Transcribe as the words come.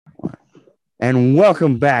And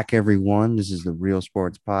welcome back, everyone. This is the Real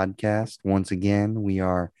Sports Podcast. Once again, we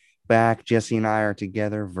are back. Jesse and I are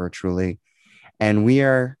together virtually, and we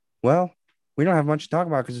don't have much to talk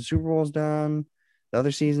about because the Super Bowl's done. The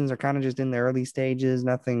other seasons are kind of just in the early stages.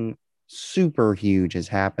 Nothing super huge has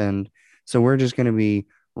happened. So we're just going to be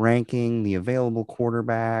ranking the available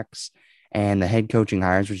quarterbacks and the head coaching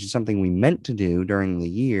hires, which is something we meant to do during the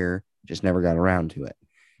year, just never got around to it.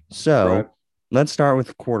 Right. So let's start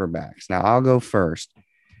with quarterbacks. Now, I'll go first.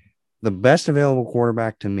 The best available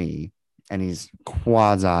quarterback to me, and he's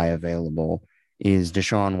quasi available, is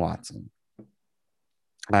Deshaun Watson.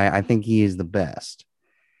 I think he is the best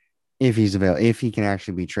if he's available, if he can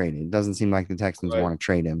actually be traded. It doesn't seem like the Texans Right. want to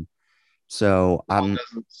trade him. So Well, I'm, it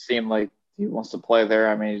doesn't seem like he wants to play there.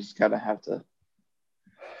 I mean, he's gotta have to.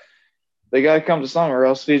 They gotta come to somewhere, or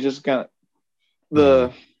else he's just gonna yeah,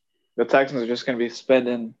 the the Texans are just gonna be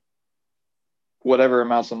spending whatever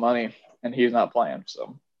amounts of money, and he's not playing.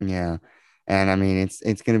 So yeah. And I mean, it's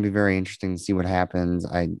going to be very interesting to see what happens.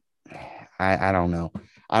 I don't know.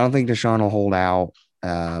 I don't think Deshaun will hold out.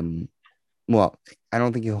 Um, well, I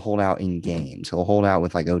don't think he'll hold out in games. He'll hold out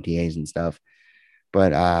with like OTAs and stuff.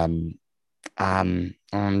 But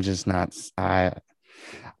I'm just not. I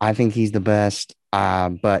think he's the best.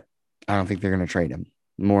 But I don't think they're going to trade him.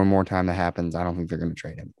 More and more time that happens, I don't think they're going to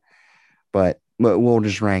trade him. But we'll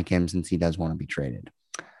just rank him since he does want to be traded.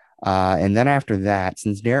 And then after that,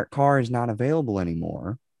 since Derek Carr is not available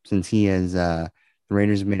anymore, since he is, the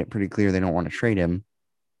Raiders have made it pretty clear they don't want to trade him.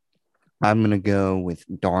 I'm going to go with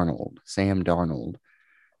Darnold, Sam Darnold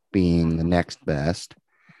being the next best.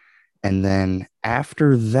 And then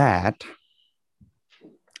after that,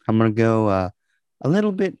 I'm going to go a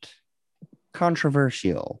little bit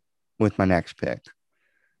controversial with my next pick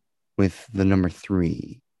with the number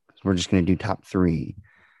three. We're just going to do top three.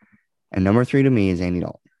 And number three to me is Andy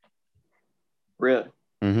Dalton. really,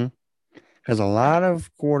 Mm-hmm. Because a lot of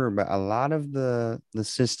the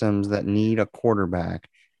systems that need a quarterback,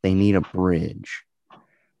 they need a bridge,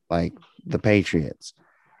 like the Patriots.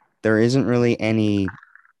 There isn't really any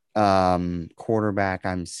quarterback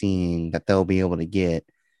I'm seeing that they'll be able to get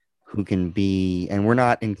who can be, and we're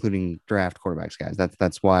not including draft quarterbacks, guys.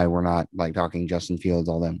 That's why we're not like talking Justin Fields,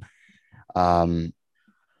 all them. Um,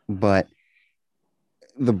 but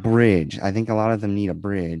the bridge, I think a lot of them need a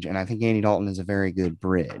bridge, and I think Andy Dalton is a very good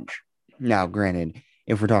bridge. Now, granted,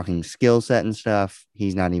 if we're talking skill set and stuff,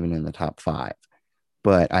 he's not even in the top five.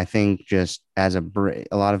 But I think just as a bridge,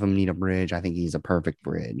 a lot of them need a bridge. I think he's a perfect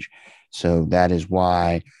bridge. So that is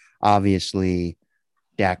why, obviously,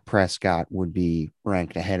 Dak Prescott would be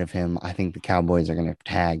ranked ahead of him. I think the Cowboys are going to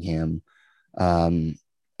tag him. Um,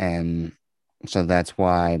 and so that's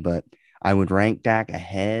why, but I would rank Dak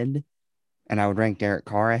ahead and I would rank Derek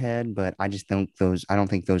Carr ahead, but I don't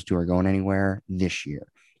think those two are going anywhere this year.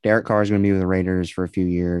 Derek Carr is going to be with the Raiders for a few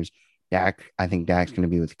years. I think Dak's going to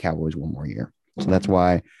be with the Cowboys one more year. So that's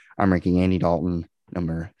why I'm ranking Andy Dalton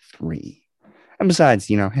number three. And besides,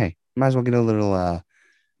 hey, might as well get a little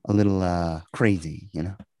crazy.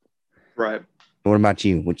 right. But what about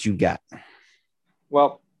you? What you got?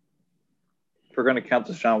 Well, if we're gonna count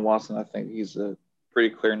Deshaun Watson, I think he's a pretty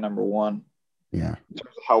clear number one Yeah, in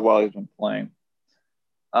terms of how well he's been playing.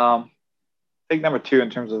 I think number two in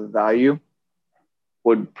terms of value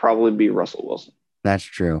would probably be Russell Wilson. that's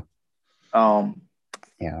true. Um,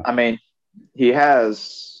 Yeah. I mean, he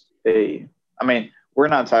has a. I mean, we're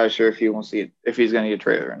not entirely sure if he wants to get, if he's going to get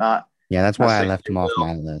traded or not. Yeah, that's Not why I saying left he him off will,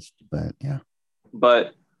 my list. But yeah.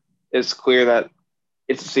 but it's clear that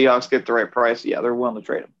if the Seahawks get the right price, yeah, they're willing to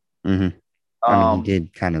trade him. Mm-hmm. I mean, he Um,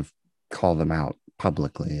 did kind of call them out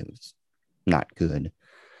publicly. It was not good.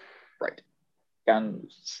 right. Kind of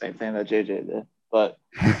same thing that JJ did, but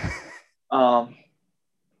um,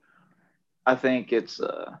 I think it's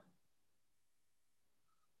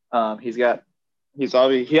he's got he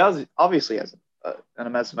has obviously has an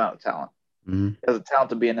immense amount of talent. Mhm. He has a talent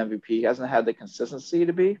to be an MVP. He hasn't had the consistency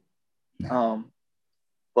to be, No. um,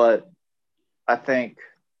 but I think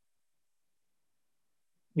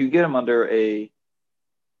you get him under a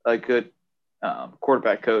good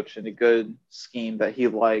quarterback coach and a good scheme that he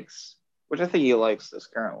likes, which I think he likes this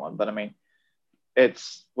current one. But I mean,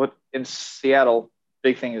 it's what in Seattle,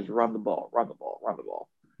 big thing is run the ball, run the ball, run the ball.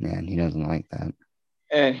 Man, he doesn't like that.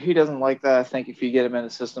 And he doesn't like that. I think if you get him in a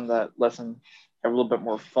system that lets him have a little bit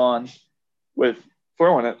more fun with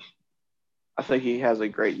throwing it, I think he has a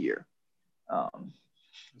great year. Um,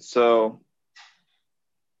 so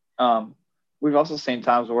um, we've also seen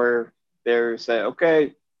times where they say,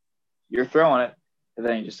 okay, you're throwing it, and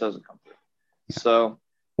then he just doesn't come through. Yeah. So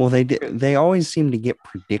Well, they always seem to get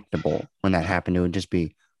predictable when that happened. It would just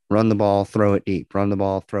be run the ball, throw it deep, run the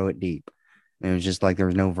ball, throw it deep. And it was just like there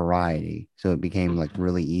was no variety. So it became like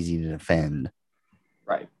really easy to defend.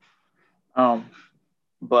 Right.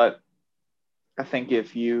 But I think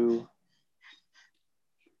if you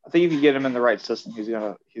get him in the right system, he's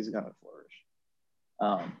gonna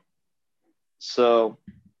flourish. So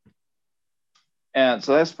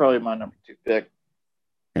that's probably my number 2 pick.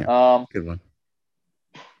 Yeah, good one.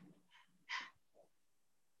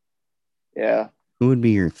 Yeah. Who would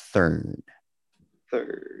be your third?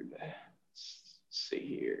 Let's see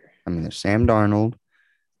here. I mean, there's Sam Darnold.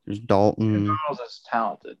 There's Dalton. Darnold is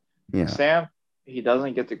talented. Yeah. Sam, he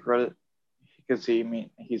doesn't get the credit because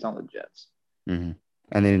he's on the Jets. Mm-hmm.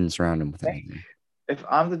 And they didn't surround him with anything. If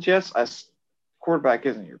I'm the Jets, quarterback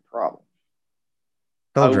isn't your problem.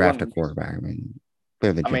 They'll draft a quarterback. I mean,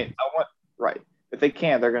 they're the Jets. Right. If they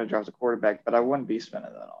can, they're going to draft a quarterback, but I wouldn't be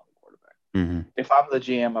spending that on the quarterback. Mm-hmm. If I'm the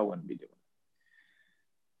GM, I wouldn't be doing it.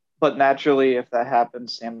 But naturally, if that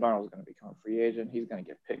happens, Sam Darnold is going to become a free agent. He's going to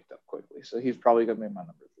get picked up quickly. So he's probably going to be my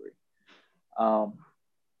number 3.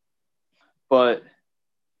 But,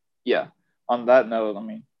 yeah, on that note, I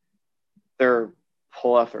mean, there are a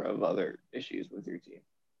plethora of other issues with your team.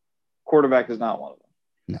 Quarterback is not one of them.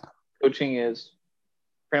 No. Coaching is.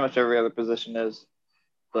 Pretty much every other position is.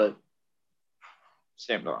 But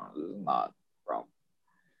Sam Darnold is not a problem.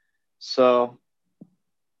 So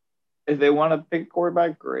if they want to pick a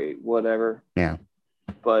quarterback, great, whatever. Yeah.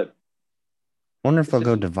 But I wonder if they'll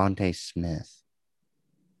go Devontae Smith.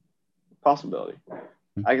 Possibility.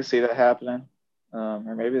 Mm-hmm. I can see that happening.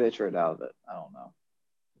 Or maybe they trade out of it. I don't know.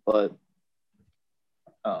 But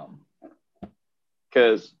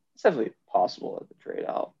because it's definitely possible that they trade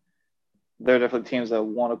out. There are definitely teams that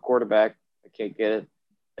want a quarterback that can't get it.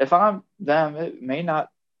 If I'm them, it may not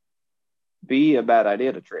be a bad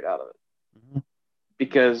idea to trade out of it. Mm-hmm.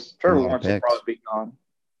 Because Trevor Lawrence will probably be gone.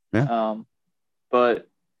 Yeah. But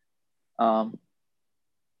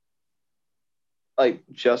like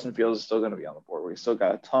Justin Fields is still going to be on the board. We still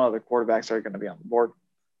got a ton of other quarterbacks that are going to be on the board.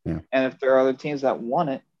 Yeah. And if there are other teams that want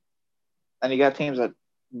it, and you got teams that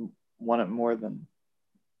want it more than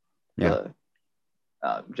the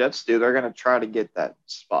Jets do, they're going to try to get that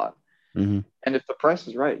spot. Mm-hmm. And if the price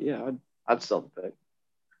is right, yeah, I'd sell the pick.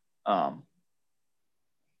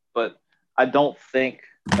 But I don't think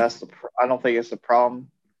I don't think it's a problem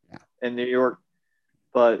in New York.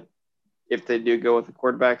 But if they do go with the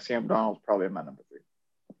quarterback, Sam Darnold's probably my number 3.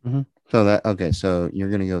 Mm-hmm. So you're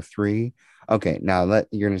gonna go 3. Okay, now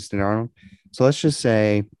you're gonna stay Darnold. So let's just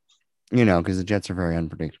say, because the Jets are very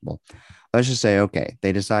unpredictable. Let's just say, okay,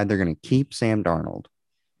 they decide they're gonna keep Sam Darnold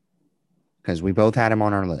because we both had him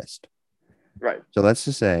on our list. Right. So let's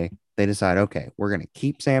just say they decide, okay, we're gonna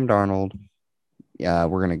keep Sam Darnold.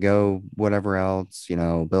 We're gonna go whatever else,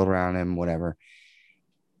 build around him, whatever.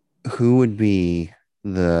 Who would be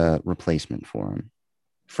the replacement for him?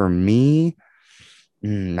 For me,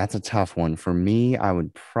 that's a tough one. For me, I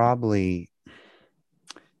would probably.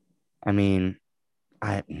 I mean,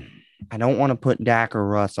 I don't want to put Dak or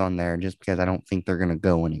Russ on there just because I don't think they're gonna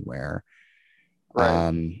go anywhere.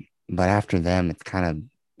 Right. But after them, it's kind of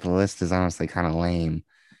the list is honestly kind of lame.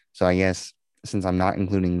 So I guess since I'm not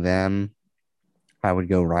including them, I would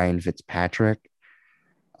go Ryan Fitzpatrick.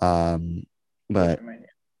 But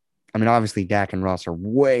I mean, obviously, Dak and Russ are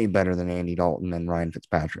way better than Andy Dalton and Ryan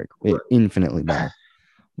Fitzpatrick, infinitely better.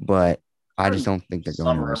 But I just don't think they're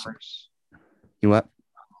going to Russell. You what?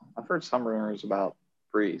 I've heard some rumors about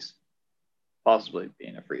Brees possibly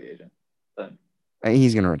being a free agent. But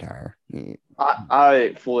he's going to retire.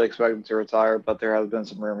 I fully expect him to retire, but there have been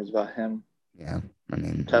some rumors about him. Yeah, I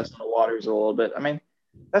mean, testing the waters a little bit. I mean,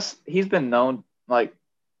 he's been known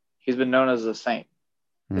as a saint.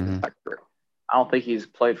 Mm-hmm. I don't think he's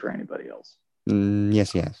played for anybody else.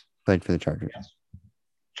 Yes, played for the Chargers. Yes.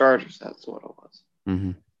 Chargers, that's what it was.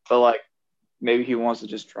 Mm-hmm. But maybe he wants to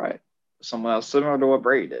just try it with someone else, similar to what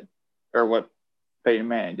Brady did or what Peyton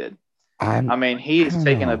Manning did. He's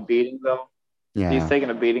taking a beating though. Yeah, he's taking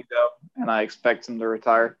a beating though, and I expect him to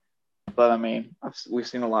retire. But we've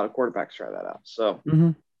seen a lot of quarterbacks try that out, so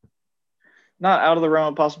not out of the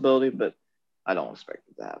realm of possibility, but I don't expect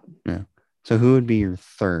it to happen. Yeah. So who would be your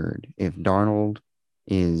third if they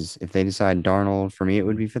decide Darnold? For me, it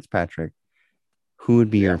would be Fitzpatrick. Who would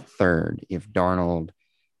be your third if Darnold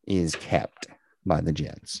is kept by the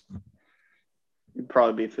Jets? It'd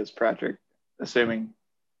probably be Fitzpatrick, assuming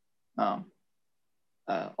Brees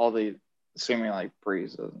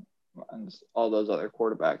and all those other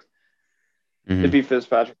quarterbacks. Mm-hmm. It'd be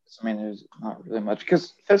Fitzpatrick. There's not really much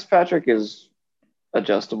because Fitzpatrick is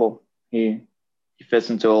adjustable. He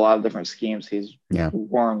fits into a lot of different schemes. He's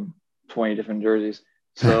worn 20 different jerseys.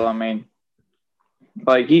 So I mean,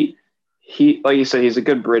 like like you said, he's a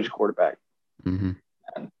good bridge quarterback, Mm-hmm.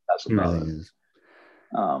 and that's He really about it. is.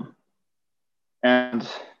 Um, and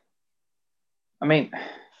I mean,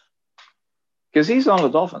 because he's on the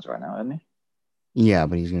Dolphins right now, isn't he? Yeah,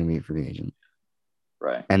 but he's going to be a free agent.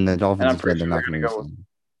 Right. And the And Dolphins I'm have said pretty they're sure not they're going to gonna go with re-sign him.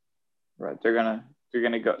 right. They're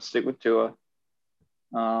gonna go stick with Tua.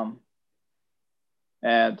 Um,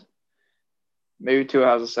 and maybe Tua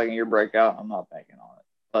has a second year breakout. I'm not banking on it,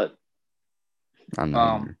 but I'm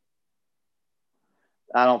not um, either.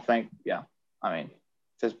 I don't think. Yeah, I mean,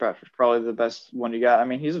 Fitzpatrick's probably the best one you got. I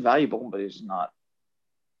mean, he's valuable, but he's not.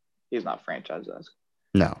 He's not franchise esque.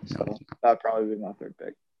 No, So he's not. that'd probably be my third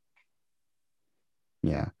pick.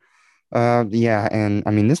 Yeah. Yeah, and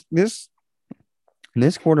I mean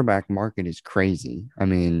this quarterback market is crazy. I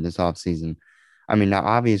mean, this offseason. I mean, now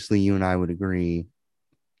obviously you and I would agree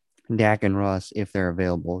Dak and Russ, if they're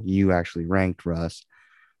available, you actually ranked Russ.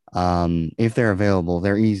 If they're available,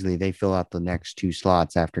 they fill out the next two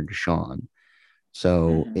slots after Deshaun.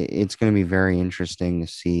 So Mm-hmm. it's going to be very interesting to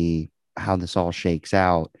see how this all shakes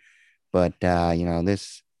out. But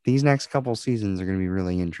these next couple seasons are going to be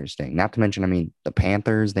really interesting. Not to mention, I mean, the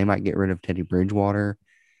Panthers, they might get rid of Teddy Bridgewater,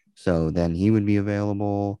 so then he would be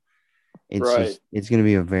available. Right. It's going to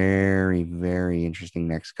be a very, very interesting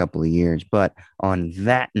next couple of years. But on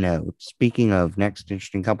that note, speaking of next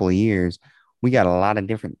interesting couple of years, we got a lot of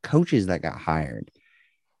different coaches that got hired.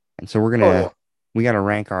 And so Oh yeah. we got to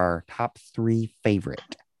rank our top three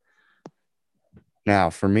favorite. Now,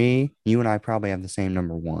 for me, you and I probably have the same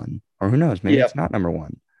number one, or who knows, maybe Yep. it's not number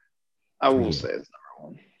one I for will you. say it's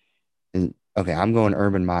number one. Okay, I'm going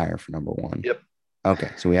Urban Meyer for number one. Yep.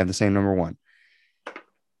 Okay, so we have the same number one.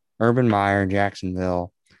 Urban Meyer,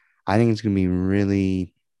 Jacksonville. I think it's going to be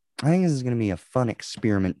really, I think this is going to be a fun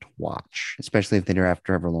experiment to watch, especially if they draft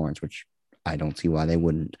Trevor Lawrence, which I don't see why they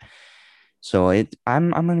wouldn't. So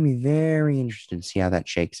I'm going to be very interested to see how that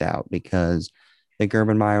shakes out because I think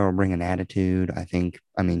Urban Meyer will bring an attitude. I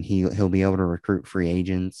mean, he'll be able to recruit free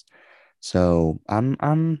agents. So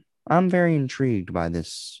I'm very intrigued by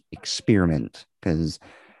this experiment because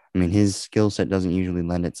I mean his skill set doesn't usually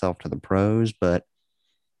lend itself to the pros, but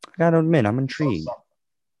I gotta admit I'm So intrigued.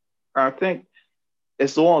 I think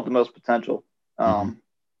it's the one with the most potential. Hmm. Um,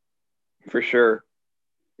 for sure.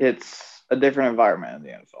 It's a different environment in the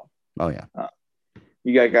NFL. Oh yeah. Uh,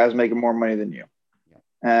 you got guys making more money than you, Yeah.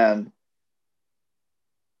 and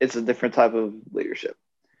it's a different type of leadership.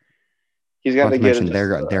 He's got Not to to get mention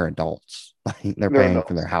adjusted to that. they're adults. Like they're They're paying for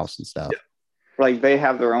adults. their house and Yeah. stuff. Like they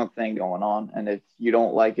have their own thing going on, and if you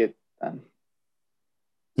don't like it, then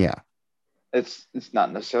Yeah. it's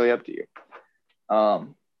not necessarily up to you.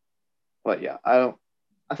 Um, but yeah, I don't.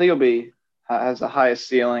 I think it'll be has the highest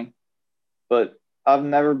ceiling, but I've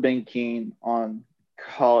never been keen on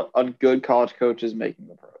good college coaches making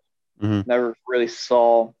the pros. Hmm. Never really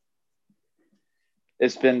saw.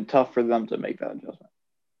 It's been tough for them to make that adjustment.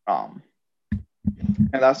 Um,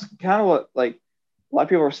 and that's kind of what like a lot of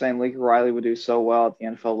people are saying Lincoln Riley would do so well at the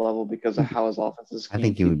NFL level because of how his offense is I schemed.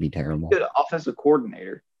 think it He'd would be be a terrible. good offensive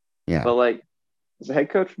coordinator, Yeah. but like as a head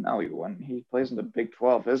coach, no, he wouldn't. He plays in the Big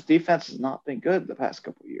 12. His defense has not been good the past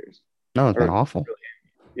couple of years. No, it's been Or awful. really,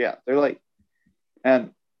 yeah, they're like,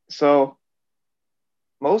 and so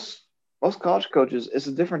most most college coaches, it's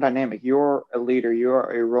a different dynamic. You're a leader. You're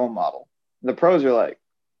a role model. The pros are like,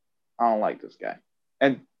 I don't like this guy,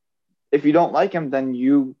 and if you don't like him, then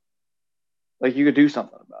you could do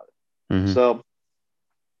something about it. Hmm. So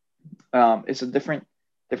it's a different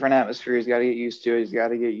atmosphere. He's got to get used to it. He's got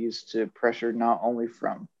to get used to pressure not only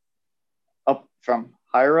from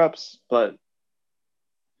higher ups, but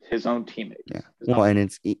his own teammates. Yeah. Well, and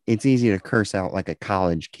it's easy to curse out like a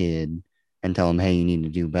college kid and tell him, "Hey, you need to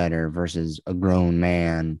do better," versus a grown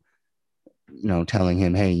man, telling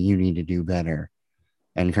him, "Hey, you need to do better,"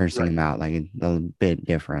 and cursing Right. him out like it's a bit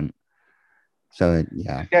different. So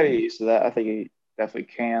yeah, He's got to get used to that. I think he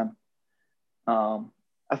definitely can.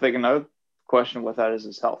 I think another question with that is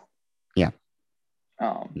his health. yeah,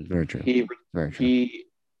 Um, it's very true. he Very true.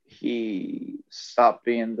 he stopped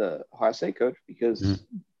being the Ohio State coach Mhm. because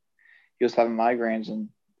he was having migraines and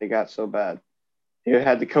they got so bad. He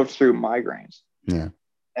had to coach through migraines. Yeah.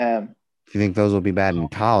 And If you think those will be bad in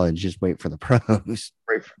college, just wait for the pros.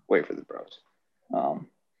 wait for the pros.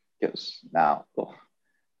 Because now, well,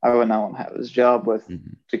 I would not want to have his job with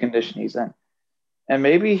Mhm. the condition he's in. And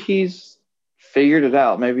maybe he's figured it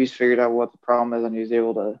out. Maybe he's figured out what the problem is and he's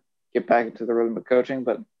able to get back into the rhythm of coaching.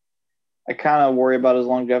 But I kind of worry about his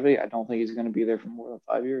longevity. I don't think he's going to be there for more than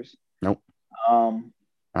 5 years. Nope, Um,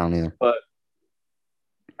 I don't either. but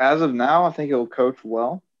as of now, I think he'll coach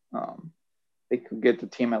well. Um, they could get the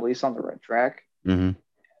team at least on the right track. Mm-hmm.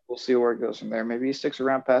 We'll see where it goes from there. Maybe he sticks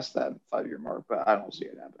around past that 5 year mark, but I don't see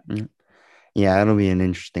it happening. Yeah, it'll be an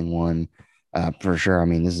interesting one for sure. I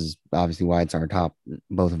mean, this is obviously why it's our top,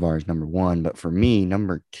 both of ours number one. But for me,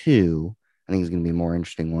 number two, I think is going to be a more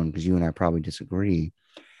interesting one because you and I probably disagree.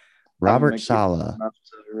 I haven't Robert been keeping Saleh. enough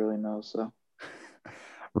to really know. So,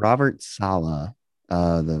 Robert Saleh,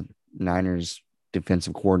 the Niners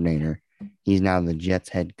defensive coordinator, he's now the Jets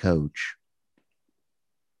head coach.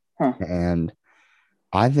 huh. And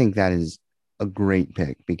I think that is a great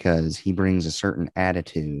pick because he brings a certain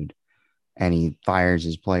attitude and he fires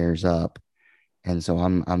his players up. And so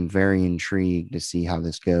I'm very intrigued to see how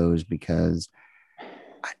this goes because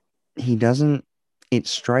he doesn't it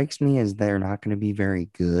strikes me as they're not going to be very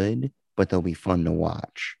good, but they'll be fun to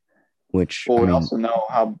watch. Which Well, I we mean, also know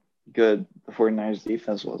how good the 49ers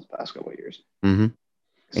defense was the past couple of years. mm-hmm, in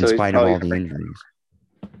So he's spite of probably all going to the bring, injuries.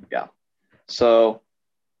 yeah. So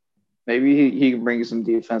maybe he can bring some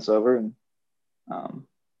defense over and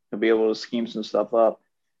he'll be able to scheme some stuff up.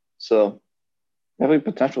 So definitely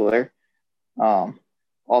potential there. Um,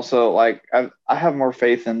 Also, like I have more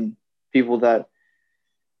faith in people that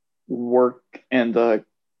work in the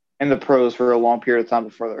pros for a long period of time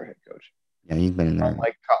before they're a head coach, Yeah, he's been in there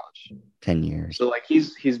unlike college. 10 years. So like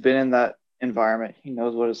he's been in that environment. He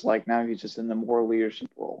knows what it's like now. He's just in the more leadership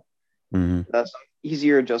role. Mm-hmm. That's an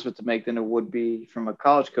easier adjustment to make than it would be from a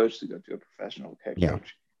college coach to go to a professional head Yeah.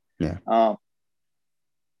 coach. Yeah.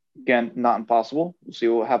 Again, not impossible. We'll see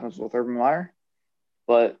what happens with Urban Meyer,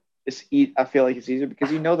 but I feel like it's easier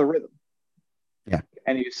because you know the rhythm. Yeah.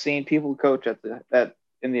 And you've seen people coach at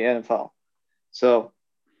in the NFL. So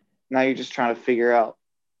now you're just trying to figure out,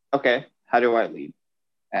 okay, how do I lead?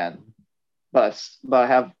 And but I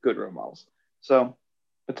have good role models. So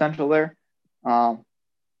potential there.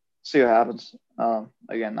 See what happens.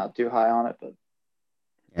 Again, not too high on it, but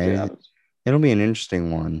see what Yeah, happens. it'll be an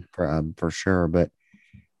interesting one for sure. But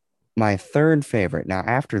my third favorite. Now,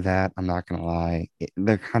 after that, I'm not gonna lie,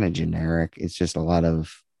 they're kind of generic. It's just a lot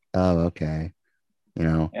of, oh, okay, you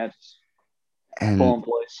know. Yeah, just pull And in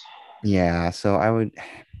place. yeah, so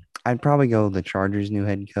I'd probably go the Chargers' new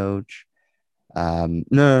head coach.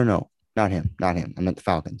 No, not him, not him. I meant the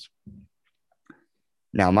Falcons.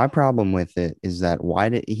 Now, my problem with it is that why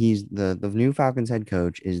did he's the new Falcons head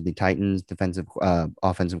coach is the Titans defensive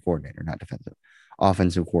offensive coordinator, not defensive,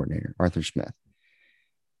 offensive coordinator, Arthur Smith.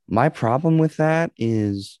 My problem with that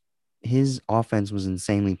is his offense was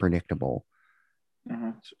insanely predictable. Mm-hmm.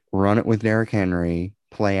 Run it with Derrick Henry,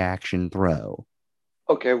 play action, throw.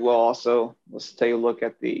 Okay, well, also let's take a look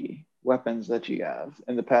at the weapons that you have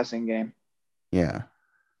in the passing game. Yeah.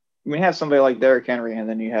 When you have somebody like Derrick Henry and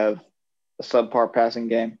then you have a subpar passing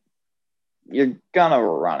game, you're gonna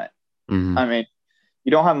run it. Mm-hmm. I mean,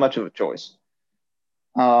 you don't have much of a choice.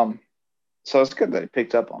 So it's good that he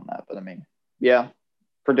picked up on that. But I mean, yeah,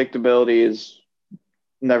 predictability is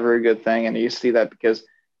never a good thing, and you see that because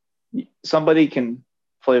somebody can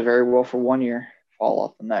play very well for 1 year, fall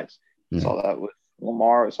off the next. Yeah. Saw that with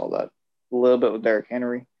Lamar. We saw that a little bit with Derrick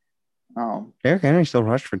Henry. Derrick Henry still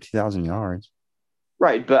rushed for 2,000 yards.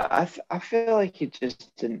 Right, but I feel like he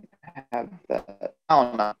just didn't have that. I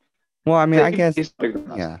don't know. Well, I mean, I guess, He's bigger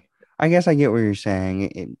than us. yeah. I guess I get what you're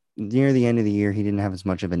saying. Near the end of the year, he didn't have as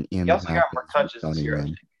much of an He also got impact more as we touches thought this he year, I would.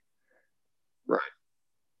 think. Right.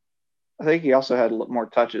 I think he also had more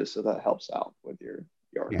touches, so that helps out with your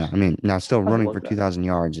yards. Yeah, I mean, now still I'd running look for at that. 2,000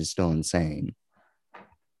 yards is still insane. I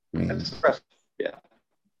mean, It's impressive. Yeah.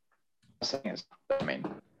 The thing is, I mean,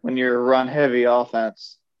 when you're a run heavy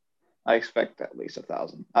offense, I expect at least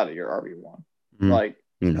 1,000 out of your RB1. Like,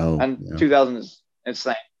 you know, and 2,000 is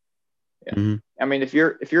insane. Yeah. Mm-hmm. I mean, if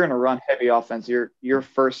you're in a run heavy offense, your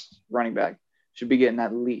first running back should be getting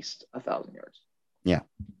at least 1,000 yards. Yeah.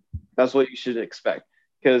 That's what you should expect.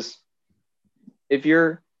 Because if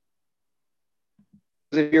your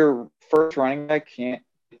first running back can't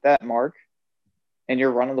hit that mark and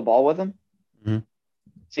you're running the ball with him, Mm-hmm.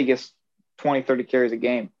 so he gets 20, 30 carries a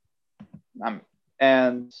game.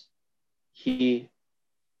 And he's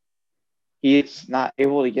not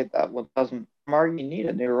able to get that 1,000 mark. You need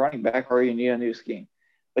a new running back or you need a new scheme.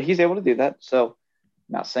 But he's able to do that. So I'm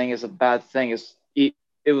not saying it's a bad thing. It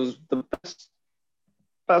was the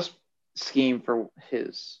best scheme for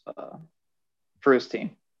his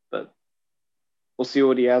team. But we'll see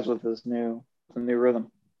what he has with his new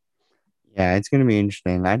rhythm. Yeah, it's gonna be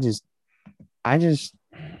interesting.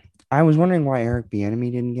 I was wondering why Eric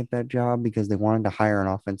Bieniemy didn't get that job because they wanted to hire an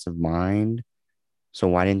offensive mind. So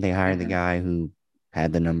why didn't they hire the guy who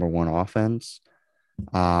had the number one offense?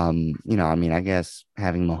 I mean, I guess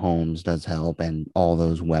having Mahomes does help and all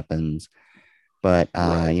those weapons. But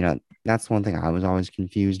Right. that's one thing I was always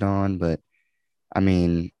confused on. But I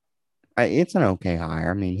mean, it's an okay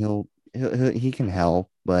hire. I mean, he can help,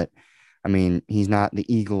 but I mean, he's not the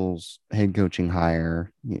Eagles head coaching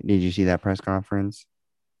hire. Did you see that press conference?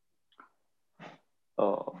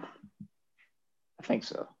 Oh, I think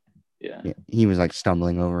so. Yeah. Yeah, he was like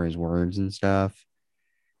stumbling over his words and stuff.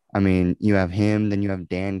 I mean, you have him, then you have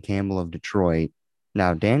Dan Campbell of Detroit.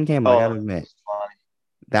 Now, Dan Campbell, I got Oh, to it admit, was funny.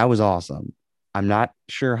 that was awesome. I'm not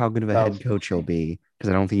sure how good of a That head was coach he'll funny. be because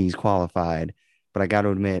I don't think he's qualified. But I got to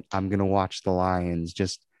admit, I'm gonna watch the Lions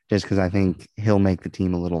just because I think he'll make the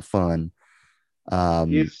team a little fun. Um,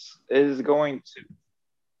 He's is going to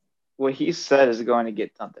what he said is going to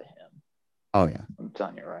get done to him. oh yeah, I'm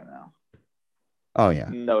telling you right now. oh yeah,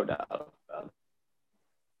 No doubt about it.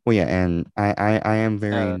 well yeah, and I am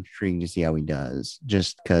very Uh, intrigued to see how he does,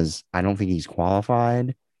 just because I don't think he's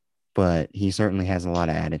qualified, but he certainly has a lot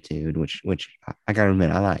of attitude, which I gotta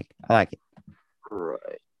admit I like it.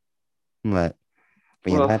 right. But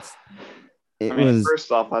yeah, Well, that's I it mean, was.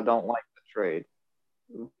 first off, I don't like the trade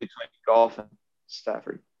between Golf and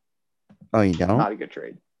Stafford. Oh, you don't Not a good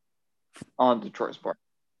trade on Detroit's part,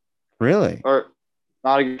 really? or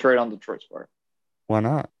not a good trade on Detroit's part, Why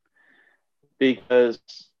not? because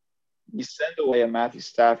you send away a Matthew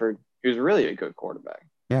Stafford who's really a good quarterback.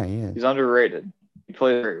 Yeah, he is. He's underrated. He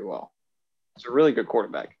plays very well. He's a really good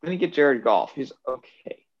quarterback. Then you get Jared Goff. He's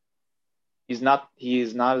okay. He's not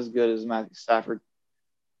as good as Matthew Stafford.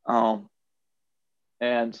 Um,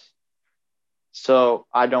 and so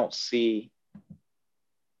I don't see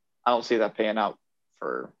that paying out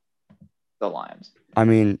for the Lions. I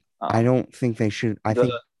mean, I Um, don't think they should. I the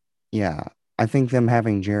think, yeah, I think them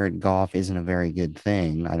having Jared Goff isn't a very good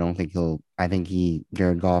thing. I don't think he'll. I think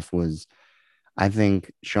Jared Goff was. I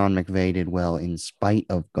think Sean McVay did well in spite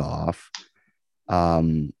of Goff.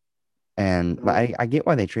 Um, but I get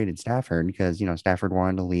why they traded Stafford because Stafford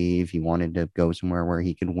wanted to leave. He wanted to go somewhere where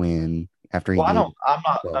he could win after he well, I gave don't. I'm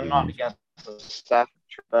not. 12 I'm not years. against the Stafford,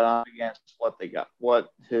 but I'm against what they got. What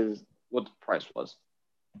the price was.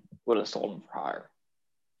 Would have sold him for higher.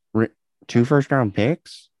 Ri- Two first round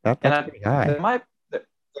picks. And That's pretty high. they might.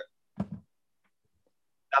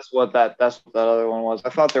 That's what that other one was. I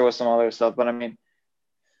thought there was some other stuff, but I mean,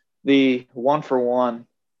 the one for one,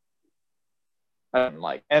 I didn't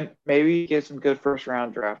like, and maybe get some good first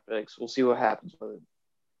round draft picks. We'll see what happens with it.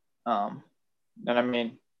 Um, and I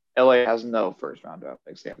mean, LA has no first round draft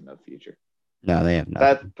picks. They have no future. No, they have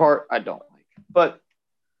That nothing. part I don't like, but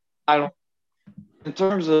I don't. In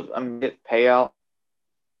terms of a mid payout,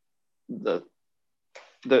 the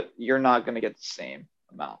you're not going to get the same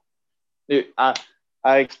amount.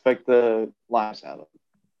 I expect the Lions to have a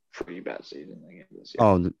pretty bad season again this year.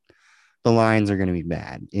 Oh, the lines are going to be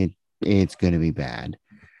bad. It's going to be bad.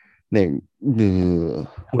 They're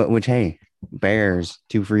which hey, Bears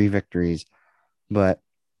 2 free victories. But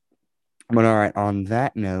all right. On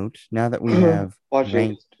that note, now that we have Watch you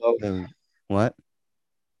ranked lose them both. those, what?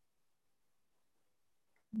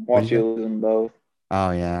 What Watch did you you say? lose them both.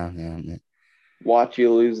 Oh yeah. Watch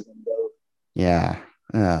you lose them both. Yeah.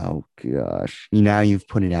 Oh gosh. Now you've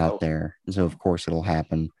put it out Oh, there, so of course it'll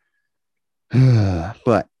happen.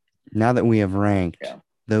 But now that we have ranked yeah.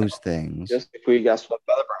 those things, Just if we got swept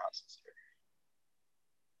by the Browns this year.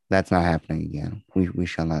 that's not happening again. We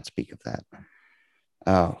shall not speak of that.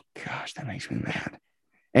 Oh gosh, that makes me mad.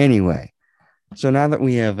 Anyway, so now that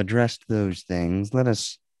we have addressed those things,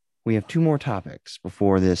 we have 2 more topics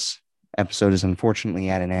before this episode is unfortunately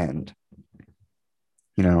at an end.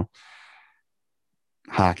 You know,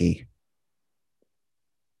 hockey.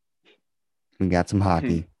 We got some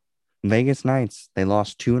hockey. Vegas Knights, they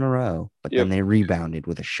lost 2 in a row, but then Yep. they rebounded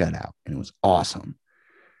with a shutout, and it was awesome.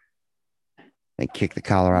 They kicked the Didn't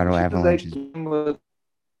Colorado you lose that Avalanche's. game with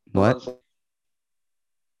What? was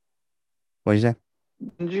What did you say?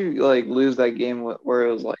 didn't you like lose that game where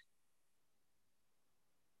it was like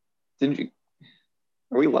didn't you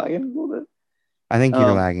are we lagging a little bit? I think you're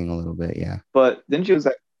Um lagging a little bit. Yeah. but didn't you lose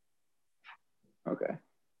that okay.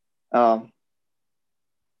 Um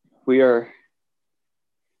we are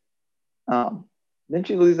didn't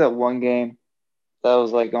you lose that one game that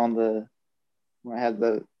was like on the when I had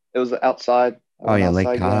the it was outside Oh, an yeah. Lake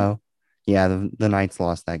outside game. Tahoe. Yeah. The Knights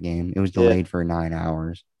lost that game. It was Yeah. delayed for 9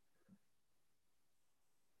 hours.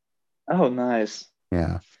 Oh nice.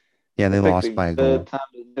 Yeah. Yeah. They They picked lost a by a good goal. time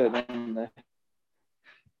to do it, didn't they?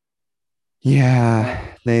 Yeah.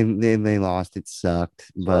 Uh, They lost. It sucked,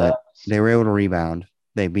 so that but they were able to rebound.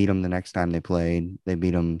 They beat them the next time they played. They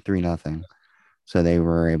beat them 3-0. So they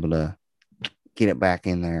were able to get it back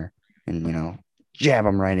in there and, jab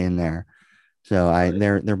them right in there. So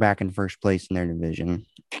they're back in first place in their division.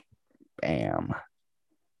 Bam.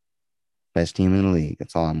 Best team in the league.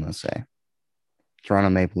 That's all I'm gonna say. Toronto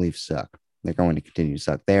Maple Leafs suck. They're going to continue to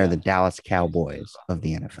suck. They are the Dallas Cowboys of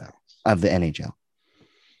the NFL, of the NHL.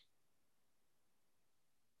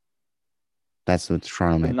 That's what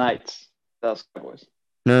Toronto The Maple Knights, Dallas Cowboys.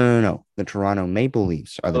 No. The Toronto Maple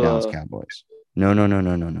Leafs are the Dallas Cowboys. No.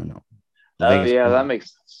 The Oh, yeah, that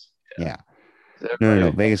makes sense. Yeah. No.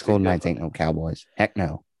 Vegas Golden Knights ain't no Cowboys. Heck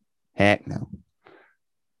no.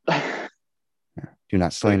 Do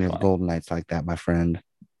not slander the Golden Knights like that, my friend.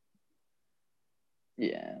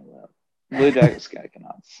 Yeah, well, Blue Jackets guy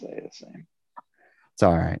cannot say the same. It's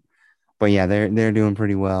all right. But yeah, they're doing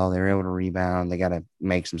pretty well. They're able to rebound. They got to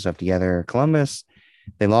make some stuff together. Columbus,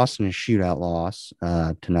 they lost in a shootout loss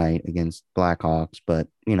tonight against Blackhawks, but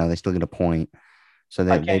they still get a point. So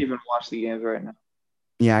I can't even watch the games right now.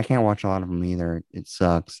 Yeah, I can't watch a lot of them either. It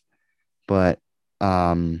sucks. But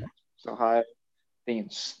so high being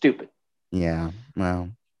stupid. Yeah,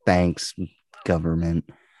 well, thanks, government.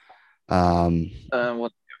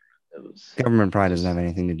 What government probably doesn't have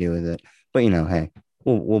anything to do with it. But hey,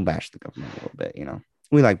 we'll bash the government a little bit,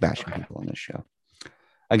 We like bashing people on this show.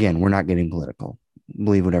 Again, we're not getting political.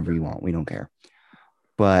 Believe whatever you want. We don't care.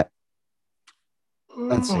 But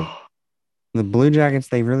let's see. The Blue Jackets,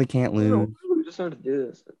 they really can't lose. We just started to do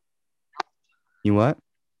this. You what?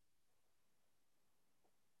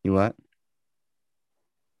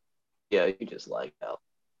 Yeah, you just lagged out.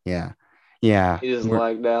 Yeah. You just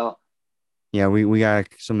lagged out. Yeah, we got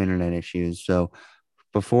some internet issues. So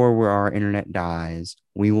before our internet dies,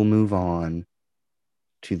 we will move on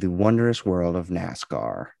to the wondrous world of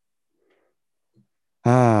NASCAR.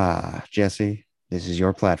 Jesse, this is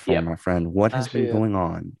your platform, my friend. What has been going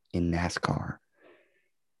on in NASCAR?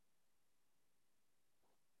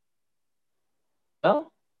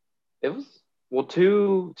 Well, it was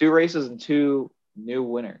two races and two new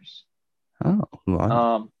winners. Oh, who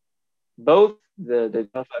are both the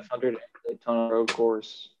Daytona 500 and Daytona Road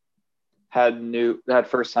Course had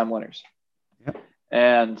first time winners. Yep.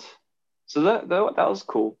 And so that was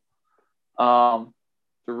cool. The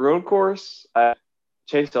Road Course,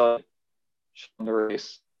 Chase Elliott won the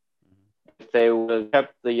race. If they would have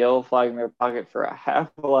kept the yellow flag in their pocket for a half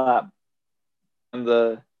a lap,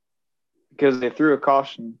 because they threw a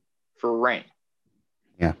caution for rain.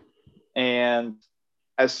 Yeah. And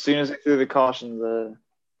as soon as they threw the caution, the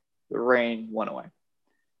rain went away.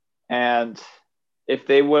 And if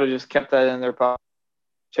they would have just kept that in their pocket,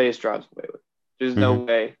 Chase drives away with it. There's no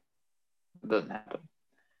way it doesn't happen.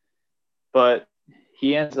 But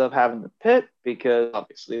he ends up having to pit because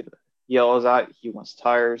obviously the yellow's out. He wants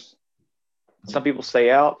tires. Some people stay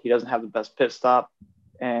out. He doesn't have the best pit stop.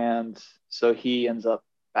 And so he ends up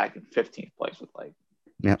back in 15th place with 20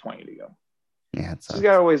 to go. Yeah, he's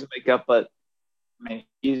got a ways to make up, but I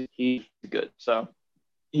mean he's good, so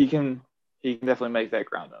he can definitely make that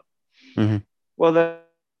ground up. Mm-hmm. Well, then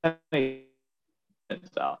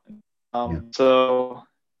it's out. So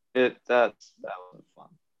that was fun.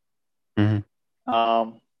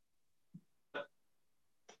 Mm-hmm.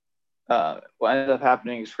 What ended up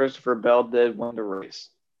happening is Christopher Bell did win the race.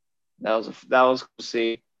 That was cool to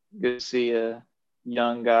see. Good to see a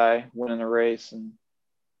young guy winning the race, and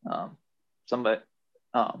somebody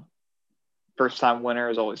first time winner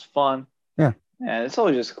is always fun. Yeah, and it's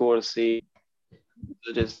always just cool to see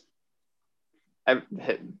just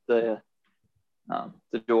hit the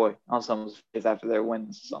joy on someone's face after their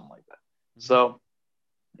wins, something like that. So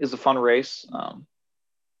it was a fun race. I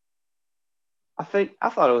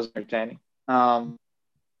thought it was entertaining.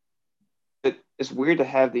 It's weird to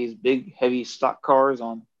have these big, heavy stock cars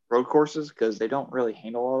on road courses because they don't really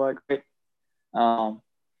handle all that great.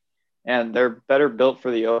 And they're better built for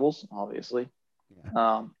the ovals, obviously.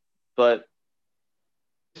 Yeah. But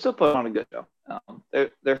still put on a good show.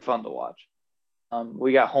 They're fun to watch.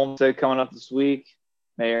 We got Homestead coming up this week.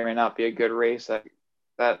 May or may not be a good race.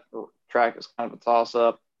 That track is kind of a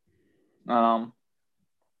toss-up.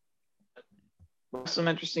 Some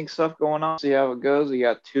interesting stuff going on. See how it goes. You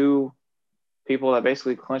got two people that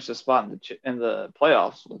basically clinched a spot in the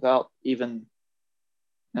playoffs without even,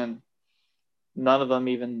 and none of them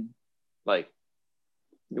even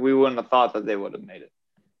we wouldn't have thought that they would have made it.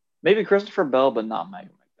 Maybe Christopher Bell, but not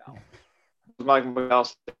Michael McDowell. Michael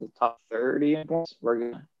McDowell's the top 30 in points.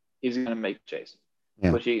 He's gonna make Chase,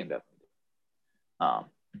 which he can definitely do.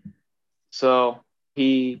 So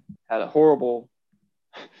he had a horrible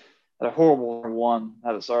one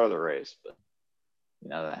at the start of the race, but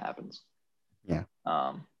that happens. Yeah.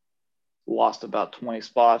 Lost about 20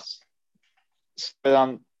 spots.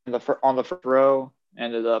 On the first row,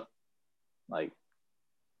 ended up like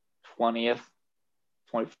 20th,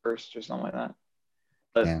 21st, or something like that.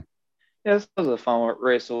 But Yeah. yeah, this was a fun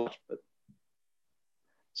race to watch. But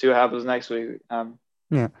see what happens next week. Yeah. Looking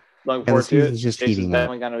Yeah. The forward to it. season's just Chase is heating up.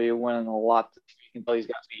 definitely going to be winning a lot. You can tell he's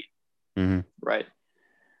got speed. Mm-hmm. Right.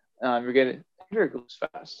 You're getting Hendrick looks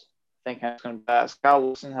fast. I think he's going to pass. Kyle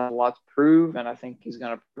Wilson has a lot to prove, and I think he's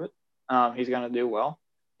going to prove it. He's going to do well.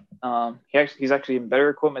 He's actually in better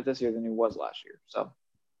equipment this year than he was last year. So,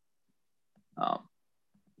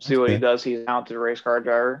 see what he does. He's a talented race car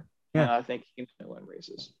driver, and I think he can win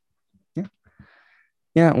races. Yeah.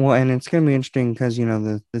 Yeah. Well, and it's going to be interesting because,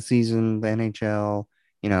 the season, the NHL,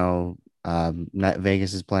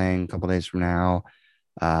 Vegas is playing a couple days from now.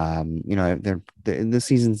 The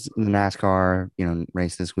seasons, the NASCAR,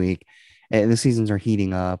 race this week. The seasons are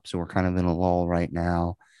heating up, so we're kind of in a lull right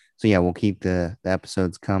now. So yeah, we'll keep the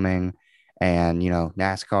episodes coming, and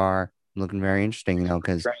NASCAR looking very interesting.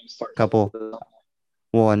 Because in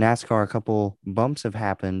NASCAR, a couple bumps have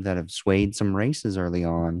happened that have swayed some races early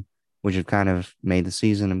on, which have kind of made the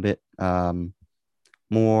season a bit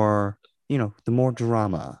more, the more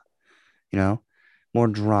drama, you know, more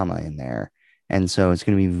drama in there. And so it's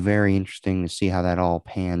going to be very interesting to see how that all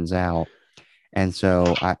pans out. And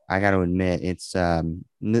so I got to admit, it's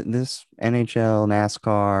this NHL,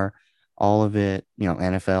 NASCAR, all of it,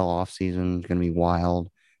 NFL off season is going to be wild.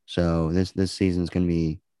 So this season's going to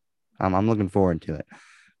be, I'm looking forward to it.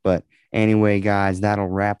 But anyway, guys, that'll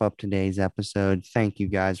wrap up today's episode. Thank you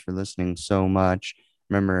guys for listening so much.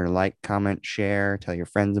 Remember to like, comment, share, tell your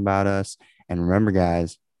friends about us. And remember,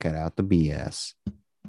 guys, cut out the BS.